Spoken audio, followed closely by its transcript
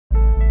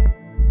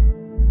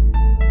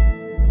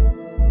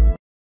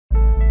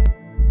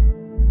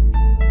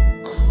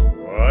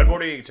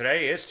morning.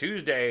 Today is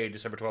Tuesday,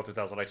 December 12th,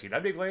 2019.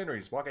 I'm Dave Landry.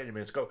 He's walking in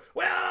minutes go.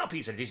 Well,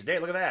 peace and a decent day.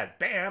 Look at that.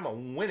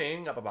 Bam,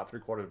 winning up about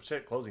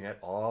 0.75%, closing at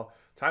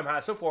all-time high.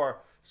 So far,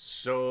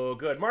 so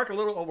good. Market a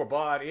little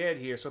overbought in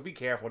here, so be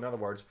careful. In other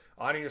words,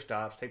 on your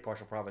stops, take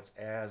partial profits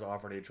as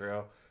offered to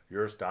trail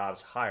your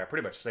stops higher.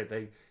 Pretty much the same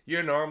thing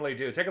you normally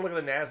do. Take a look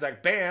at the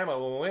NASDAQ. Bam,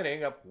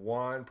 winning up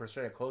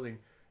 1%, closing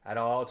at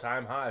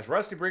all-time highs.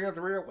 Rusty bringing up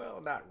the rear. Well,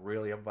 not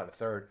really, up about a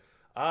third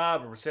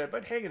of a percent,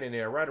 but hanging in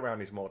there right around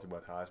these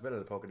multi-month highs. Bit of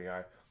the poke in the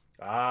eye,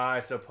 I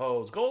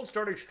suppose. Gold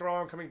starting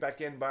strong, coming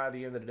back in by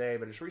the end of the day,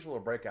 but its recent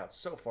little breakout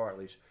so far at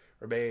least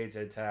remains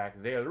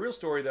intact there. The real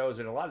story, though, is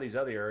in a lot of these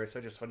other areas,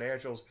 such as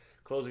financials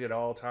closing at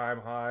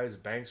all-time highs,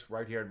 banks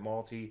right here at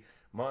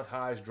multi-month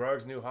highs,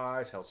 drugs new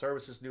highs, health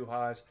services new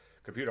highs,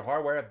 computer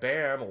hardware,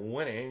 bam,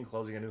 winning,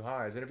 closing at new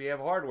highs. And if you have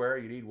hardware,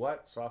 you need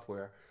what?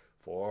 Software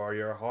for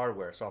your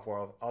hardware.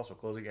 Software also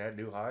closing at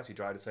new highs. He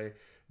tried to say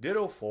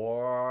ditto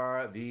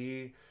for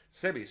the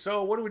semi.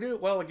 So what do we do?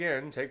 Well,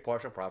 again, take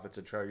partial profits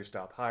and trail your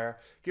stop higher.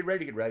 Get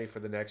ready for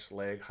the next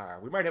leg higher.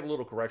 We might have a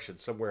little correction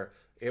somewhere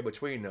in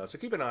between those, so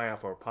keep an eye out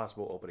for a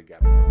possible opening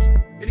gap first.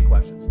 Any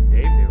questions?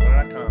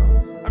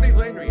 DaveDaveLandry.com. I'm Dave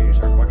Landry, and you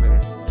start walking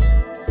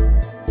in.